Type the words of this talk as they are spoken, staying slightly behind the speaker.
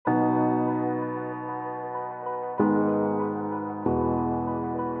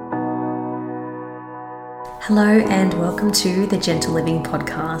Hello and welcome to the Gentle Living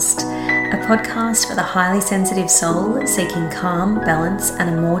Podcast, a podcast for the highly sensitive soul seeking calm, balance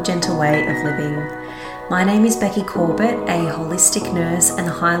and a more gentle way of living. My name is Becky Corbett, a holistic nurse and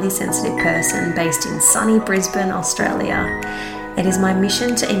highly sensitive person based in sunny Brisbane, Australia. It is my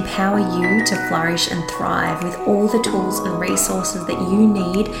mission to empower you to flourish and thrive with all the tools and resources that you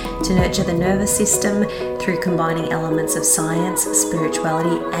need to nurture the nervous system through combining elements of science,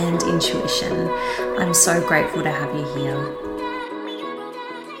 spirituality, and intuition. I'm so grateful to have you here.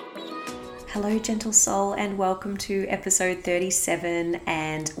 Hello, gentle soul, and welcome to episode 37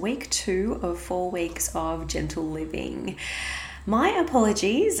 and week 2 of 4 weeks of gentle living. My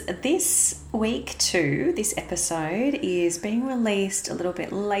apologies, this episode is being released a little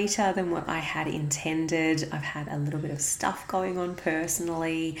bit later than what I had intended. I've had a little bit of stuff going on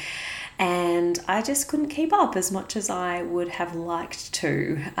personally, and I just couldn't keep up as much as I would have liked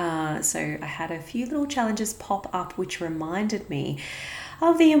to. So I had a few little challenges pop up which reminded me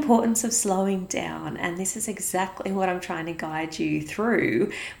of the importance of slowing down, and this is exactly what I'm trying to guide you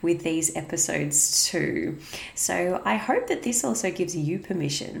through with these episodes too. So I hope that this also gives you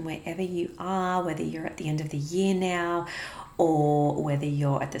permission, wherever you are, whether you're at the end of the year now or whether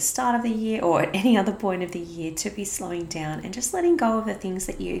you're at the start of the year or at any other point of the year, to be slowing down and just letting go of the things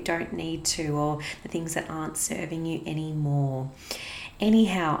that you don't need to, or the things that aren't serving you anymore.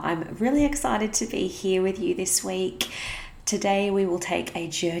 Anyhow, I'm really excited to be here with you this week. Today we will take a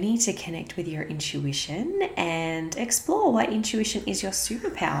journey to connect with your intuition and explore why intuition is your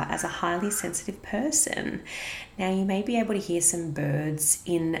superpower as a highly sensitive person. Now, you may be able to hear some birds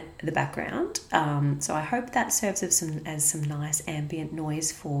in the background, so I hope that serves as some nice ambient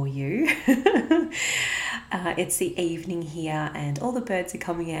noise for you. It's the evening here and all the birds are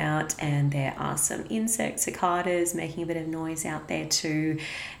coming out, and there are some insects, cicadas, making a bit of noise out there too.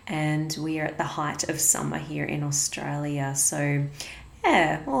 And we are at the height of summer here in Australia, so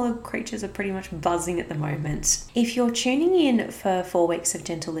yeah, all the creatures are pretty much buzzing at the moment. If you're tuning in for 4 weeks of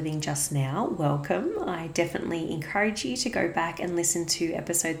gentle living just now, welcome. I definitely encourage you to go back and listen to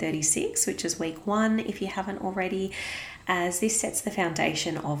episode 36, which is week 1, if you haven't already, as this sets the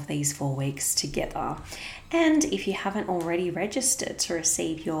foundation of these 4 weeks together. And if you haven't already registered to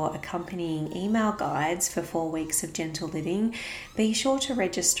receive your accompanying email guides for 4 weeks of gentle living, be sure to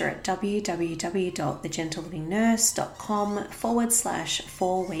register at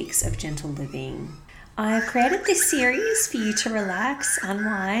www.thegentlelingnurse.com/4 weeks of gentle living. I've created this series for you to relax,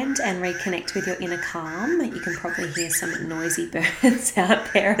 unwind, and reconnect with your inner calm. You can probably hear some noisy birds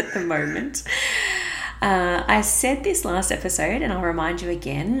out there at the moment. I said this last episode, and I'll remind you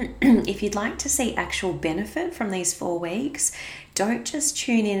again, if you'd like to see actual benefit from these 4 weeks, don't just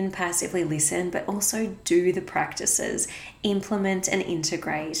tune in and passively listen, but also do the practices, implement and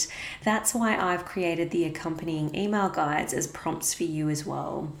integrate. That's why I've created the accompanying email guides as prompts for you as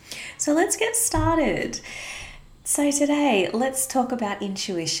well. So let's get started. So today, let's talk about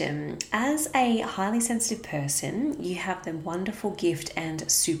intuition. As a highly sensitive person, you have the wonderful gift and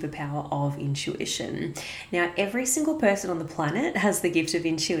superpower of intuition. Now, every single person on the planet has the gift of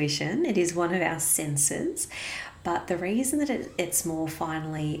intuition. It is one of our senses. But the reason that it's more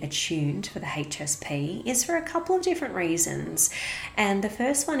finely attuned for the HSP is for a couple of different reasons. And the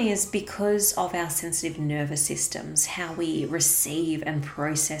first one is because of our sensitive nervous systems, how we receive and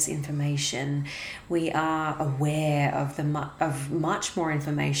process information. We are aware of much more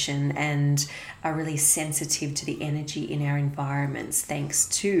information and are really sensitive to the energy in our environments thanks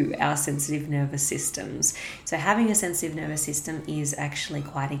to our sensitive nervous systems. So having a sensitive nervous system is actually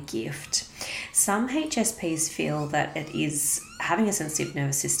quite a gift. Some HSPs feel that having a sensitive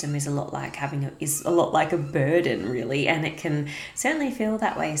nervous system is a lot like a burden, really, and it can certainly feel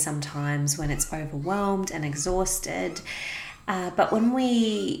that way sometimes when it's overwhelmed and exhausted. But when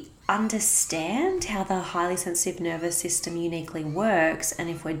we understand how the highly sensitive nervous system uniquely works, and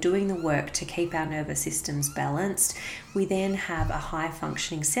if we're doing the work to keep our nervous systems balanced, we then have a high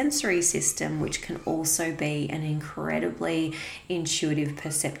functioning sensory system, which can also be an incredibly intuitive,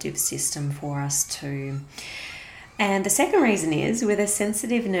 perceptive system for us too. And the second reason is, with a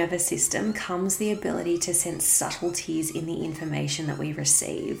sensitive nervous system comes the ability to sense subtleties in the information that we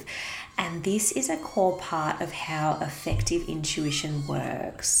receive. And this is a core part of how effective intuition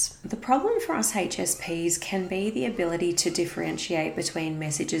works. The problem for us HSPs can be the ability to differentiate between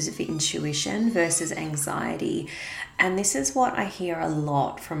messages of intuition versus anxiety. And this is what I hear a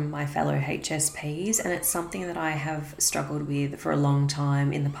lot from my fellow HSPs, and it's something that I have struggled with for a long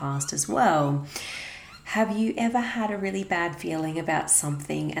time in the past as well. Have you ever had a really bad feeling about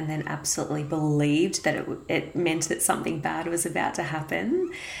something and then absolutely believed that it meant that something bad was about to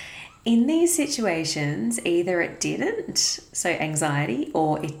happen? In these situations, either it didn't, so anxiety,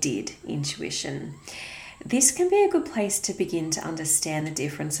 or it did, intuition. This can be a good place to begin to understand the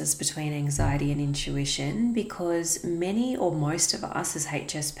differences between anxiety and intuition, because many or most of us as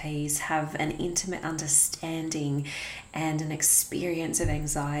HSPs have an intimate understanding and an experience of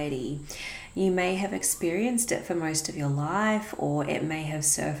anxiety. You may have experienced it for most of your life, or it may have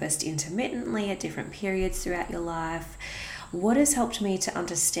surfaced intermittently at different periods throughout your life. What has helped me to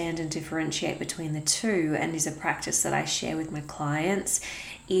understand and differentiate between the two, and is a practice that I share with my clients,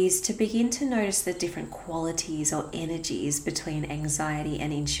 is to begin to notice the different qualities or energies between anxiety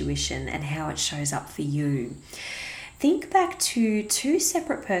and intuition and how it shows up for you. Think back to 2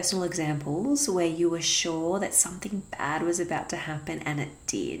 separate personal examples where you were sure that something bad was about to happen and it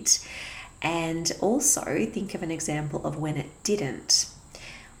did. And also think of an example of when it didn't.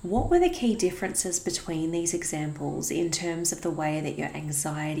 What were the key differences between these examples in terms of the way that your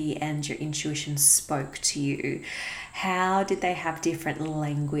anxiety and your intuition spoke to you? How did they have different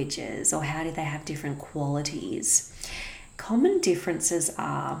languages, or how did they have different qualities? Common differences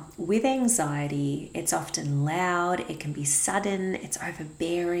are, with anxiety, it's often loud, it can be sudden, it's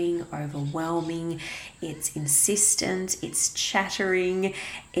overbearing, overwhelming, it's insistent, it's chattering,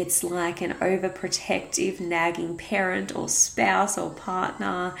 it's like an overprotective, nagging parent or spouse or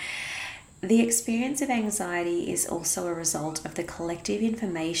partner. The experience of anxiety is also a result of the collective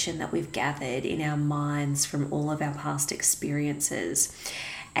information that we've gathered in our minds from all of our past experiences.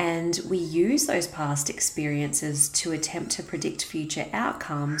 And we use those past experiences to attempt to predict future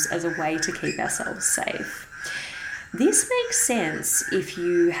outcomes as a way to keep ourselves safe. This makes sense if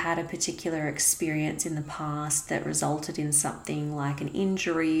you had a particular experience in the past that resulted in something like an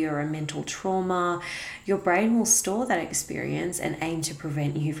injury or a mental trauma. Your brain will store that experience and aim to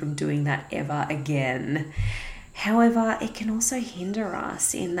prevent you from doing that ever again. However, it can also hinder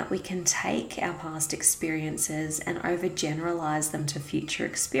us in that we can take our past experiences and overgeneralize them to future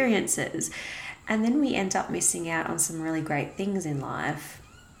experiences, and then we end up missing out on some really great things in life.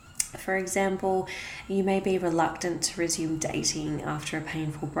 For example, you may be reluctant to resume dating after a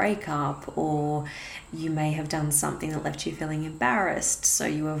painful breakup, or you may have done something that left you feeling embarrassed, so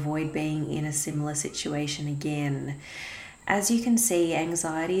you avoid being in a similar situation again. As you can see,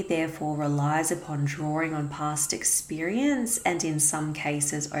 anxiety therefore relies upon drawing on past experience and in some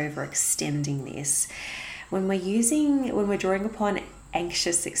cases overextending this. When we're drawing upon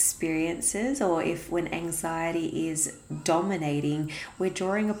anxious experiences, or when anxiety is dominating, we're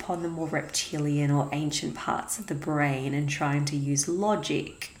drawing upon the more reptilian or ancient parts of the brain and trying to use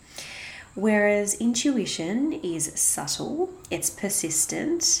logic. Whereas intuition is subtle, it's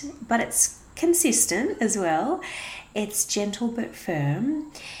persistent, but it's consistent as well. It's gentle but firm.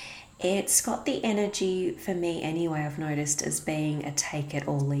 It's got the energy, for me anyway, I've noticed, as being a take it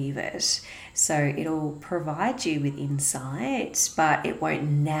or leave it. So it'll provide you with insight, but it won't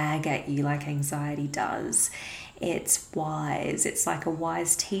nag at you like anxiety does. It's wise. It's like a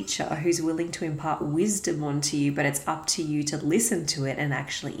wise teacher who's willing to impart wisdom onto you, but it's up to you to listen to it and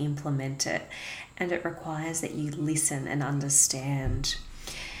actually implement it. And it requires that you listen and understand.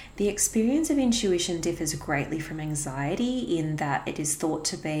 The experience of intuition differs greatly from anxiety in that it is thought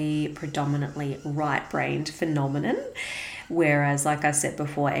to be predominantly right-brained phenomenon, whereas, like I said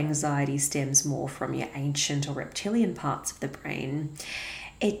before, anxiety stems more from your ancient or reptilian parts of the brain.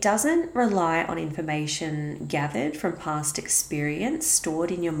 It doesn't rely on information gathered from past experience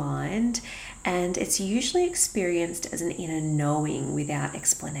stored in your mind, and it's usually experienced as an inner knowing without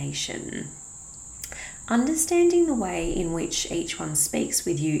explanation. Understanding the way in which each one speaks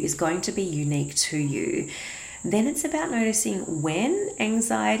with you is going to be unique to you. Then it's about noticing when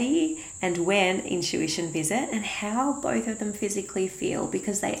anxiety and when intuition visit and how both of them physically feel,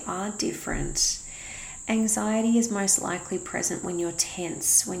 because they are different. Anxiety is most likely present when you're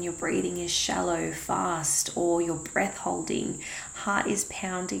tense, when your breathing is shallow, fast, or your breath holding, heart is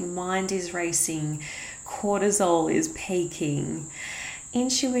pounding, mind is racing, cortisol is peaking.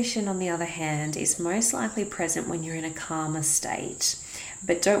 Intuition, on the other hand, is most likely present when you're in a calmer state.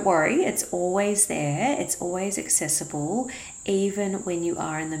 But don't worry, it's always there, it's always accessible. Even when you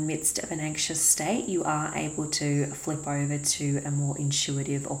are in the midst of an anxious state, you are able to flip over to a more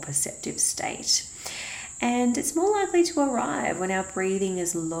intuitive or perceptive state. And it's more likely to arrive when our breathing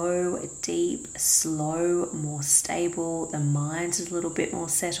is low, deep, slow, more stable, the mind is a little bit more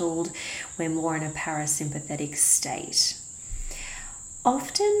settled, we're more in a parasympathetic state.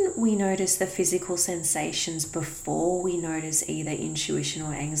 Often we notice the physical sensations before we notice either intuition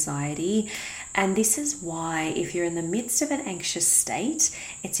or anxiety, And this is why, if you're in the midst of an anxious state,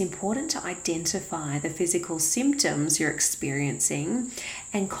 it's important to identify the physical symptoms you're experiencing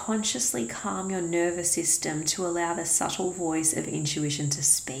and consciously calm your nervous system to allow the subtle voice of intuition to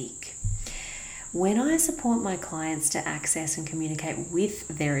speak. When I support my clients to access and communicate with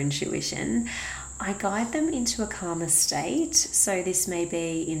their intuition, I guide them into a calmer state. So this may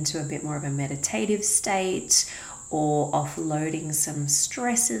be into a bit more of a meditative state, or offloading some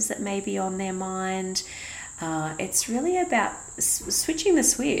stresses that may be on their mind. It's really about switching the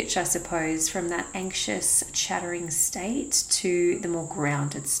switch, I suppose, from that anxious, chattering state to the more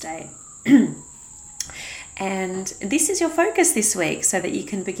grounded state. And this is your focus this week, so that you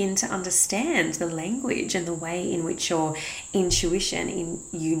can begin to understand the language and the way in which your intuition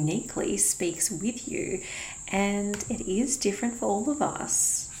uniquely speaks with you. And it is different for all of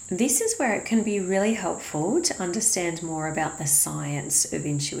us. This is where it can be really helpful to understand more about the science of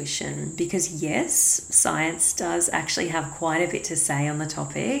intuition, because yes, science does actually have quite a bit to say on the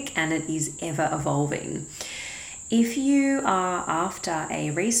topic, and it is ever evolving. If you are after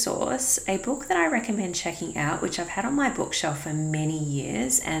a resource, a book that I recommend checking out, which I've had on my bookshelf for many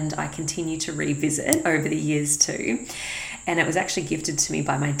years and I continue to revisit over the years too, and it was actually gifted to me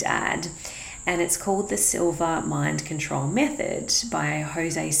by my dad, and it's called The Silva Mind Control Method by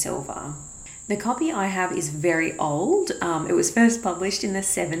Jose Silva. The copy I have is very old. It was first published in the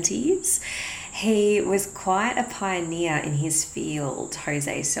 70s. He was quite a pioneer in his field,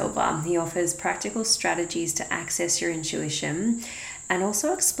 Jose Silva. He offers practical strategies to access your intuition and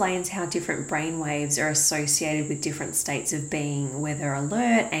also explains how different brainwaves are associated with different states of being, whether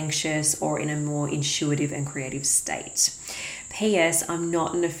alert, anxious, or in a more intuitive and creative state. P.S. I'm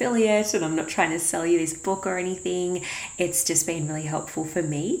not an affiliate and I'm not trying to sell you this book or anything. It's just been really helpful for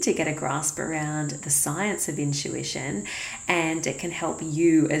me to get a grasp around the science of intuition, and it can help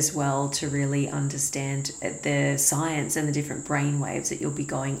you as well to really understand the science and the different brain waves that you'll be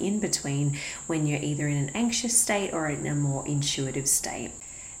going in between when you're either in an anxious state or in a more intuitive state.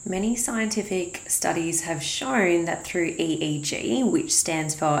 Many scientific studies have shown that through EEG, which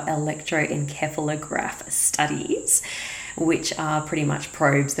stands for electroencephalograph studies, which are pretty much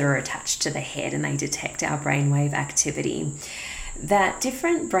probes that are attached to the head and they detect our brainwave activity, that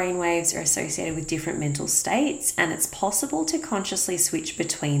different brainwaves are associated with different mental states, and it's possible to consciously switch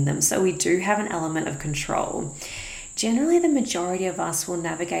between them. So we do have an element of control. Generally, the majority of us will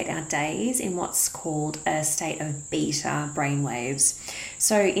navigate our days in what's called a state of beta brainwaves.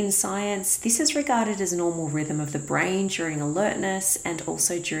 So in science, this is regarded as a normal rhythm of the brain during alertness and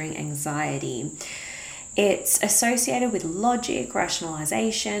also during anxiety. It's associated with logic,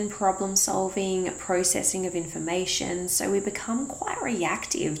 rationalization, problem solving, processing of information, so we become quite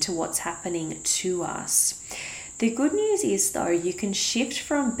reactive to what's happening to us. The good news is, though, you can shift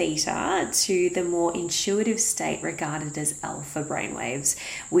from beta to the more intuitive state regarded as alpha brainwaves,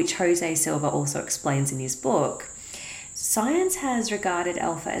 which Jose Silva also explains in his book. Science has regarded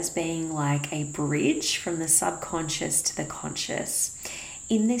alpha as being like a bridge from the subconscious to the conscious.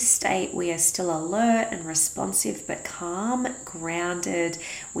 In this state, we are still alert and responsive but calm, grounded.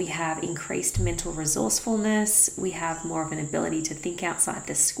 We have increased mental resourcefulness. We have more of an ability to think outside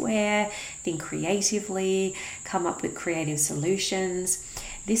the square, think creatively, come up with creative solutions.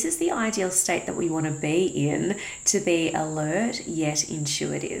 This is the ideal state that we want to be in, to be alert yet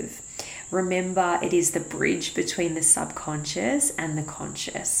intuitive. Remember, it is the bridge between the subconscious and the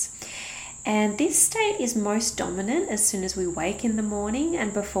conscious. And this state is most dominant as soon as we wake in the morning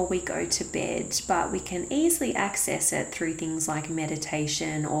and before we go to bed, but we can easily access it through things like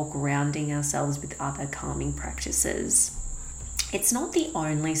meditation or grounding ourselves with other calming practices. It's not the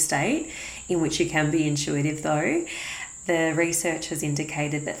only state in which you can be intuitive, though. The research has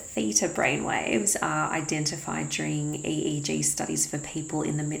indicated that theta brainwaves are identified during EEG studies for people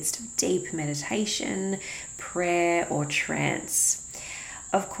in the midst of deep meditation, prayer, or trance.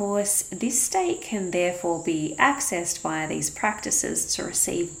 Of course, this state can therefore be accessed via these practices to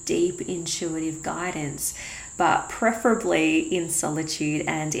receive deep intuitive guidance, but preferably in solitude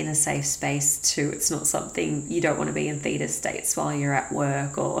and in a safe space too. It's not something you don't want to be in theta states while you're at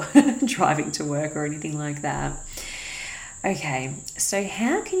work or driving to work or anything like that. Okay, so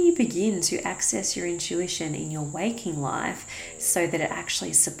how can you begin to access your intuition in your waking life so that it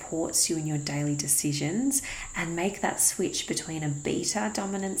actually supports you in your daily decisions and make that switch between a beta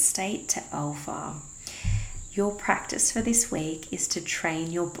dominant state to alpha? Your practice for this week is to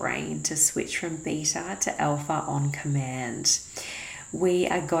train your brain to switch from beta to alpha on command. We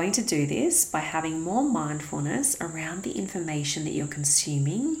are going to do this by having more mindfulness around the information that you're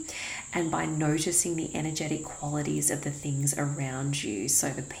consuming and by noticing the energetic qualities of the things around you. So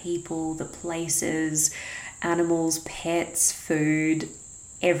the people, the places, animals, pets, food,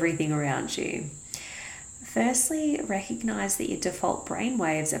 everything around you. Firstly, recognize that your default brain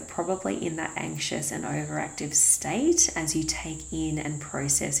waves are probably in that anxious and overactive state as you take in and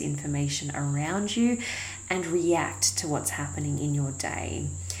process information around you and react to what's happening in your day.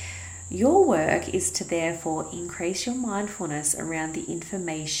 Your work is to therefore increase your mindfulness around the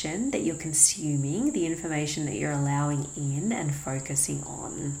information that you're consuming, the information that you're allowing in and focusing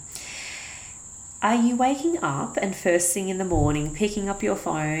on. Are you waking up and first thing in the morning, picking up your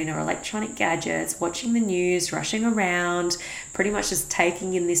phone or electronic gadgets, watching the news, rushing around, pretty much just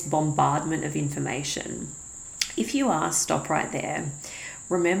taking in this bombardment of information? If you are, stop right there.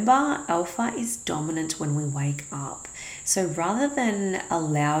 Remember, alpha is dominant when we wake up. So rather than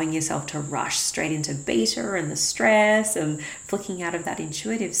allowing yourself to rush straight into beta and the stress and flicking out of that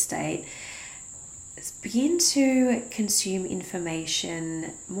intuitive state, begin to consume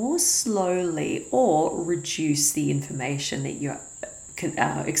information more slowly or reduce the information that you're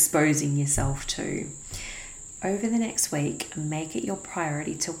exposing yourself to. Over the next week, make it your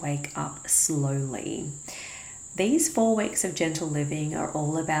priority to wake up slowly. These 4 weeks of gentle living are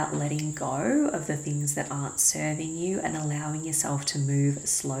all about letting go of the things that aren't serving you and allowing yourself to move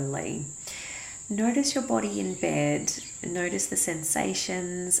slowly. Notice your body in bed, notice the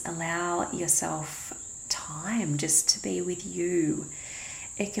sensations, allow yourself time just to be with you.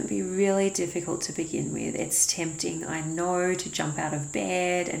 It can be really difficult to begin with. It's tempting, I know, to jump out of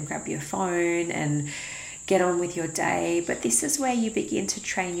bed and grab your phone and get on with your day, but this is where you begin to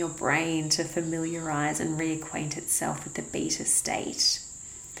train your brain to familiarize and reacquaint itself with the beta state.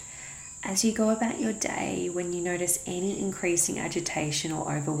 As you go about your day, when you notice any increasing agitation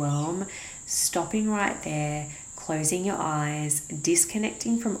or overwhelm, stopping right there, closing your eyes,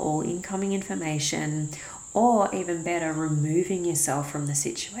 disconnecting from all incoming information, or even better, removing yourself from the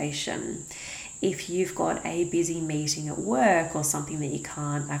situation. If you've got a busy meeting at work or something that you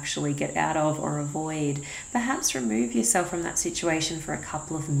can't actually get out of or avoid, perhaps remove yourself from that situation for a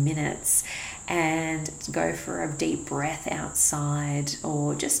couple of minutes and go for a deep breath outside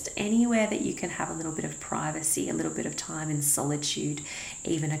or just anywhere that you can have a little bit of privacy, a little bit of time in solitude,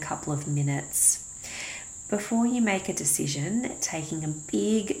 even a couple of minutes. Before you make a decision, taking a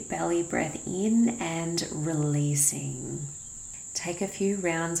big belly breath in and releasing. Take a few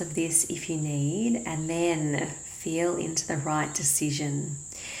rounds of this if you need, and then feel into the right decision.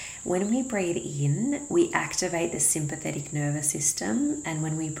 When we breathe in, we activate the sympathetic nervous system, and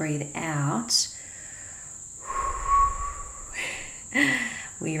when we breathe out,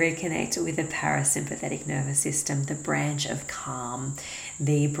 we reconnect with the parasympathetic nervous system, the branch of calm,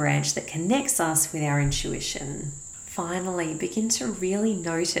 the branch that connects us with our intuition. Finally, begin to really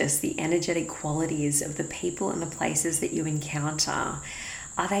notice the energetic qualities of the people and the places that you encounter.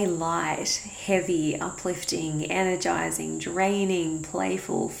 Are they light, heavy, uplifting, energizing, draining,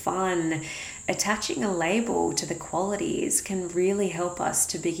 playful, fun? Attaching a label to the qualities can really help us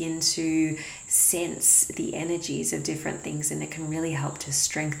to begin to sense the energies of different things, and it can really help to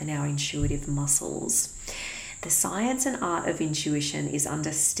strengthen our intuitive muscles. The science and art of intuition is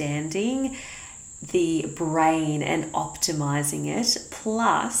understanding the brain and optimizing it,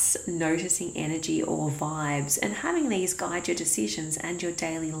 plus noticing energy or vibes and having these guide your decisions and your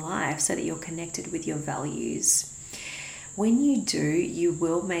daily life so that you're connected with your values. When you do, you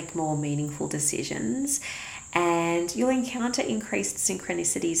will make more meaningful decisions and you'll encounter increased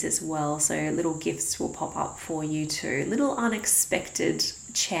synchronicities as well. So little gifts will pop up for you too, little unexpected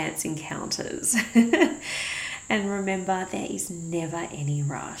chance encounters. And remember, there is never any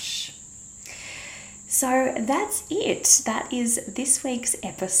rush. So that's it. That is this week's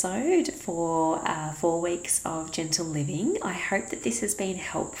episode for 4 weeks of gentle living. I hope that this has been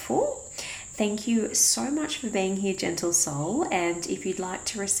helpful. Thank you so much for being here, gentle soul. And if you'd like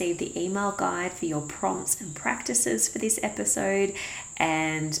to receive the email guide for your prompts and practices for this episode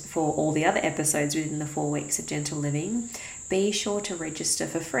and for all the other episodes within the 4 weeks of gentle living, be sure to register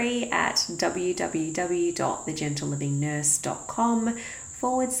for free at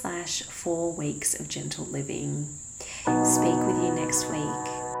www.thegentlelivingnurse.com/4 weeks of gentle living. Speak with you next week.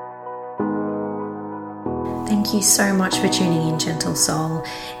 Thank you so much for tuning in, gentle soul.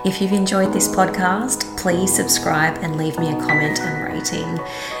 If you've enjoyed this podcast, please subscribe and leave me a comment and rating.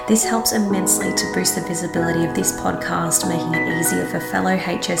 This helps immensely to boost the visibility of this podcast, making it easier for fellow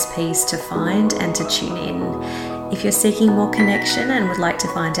HSPs to find and to tune in. If you're seeking more connection and would like to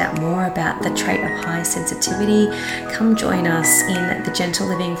find out more about the trait of high sensitivity, come join us in the Gentle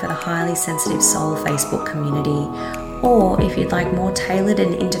Living for the Highly Sensitive Soul Facebook community. Or if you'd like more tailored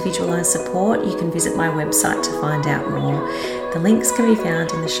and individualised support, you can visit my website to find out more. The links can be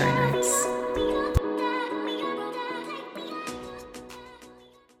found in the show notes.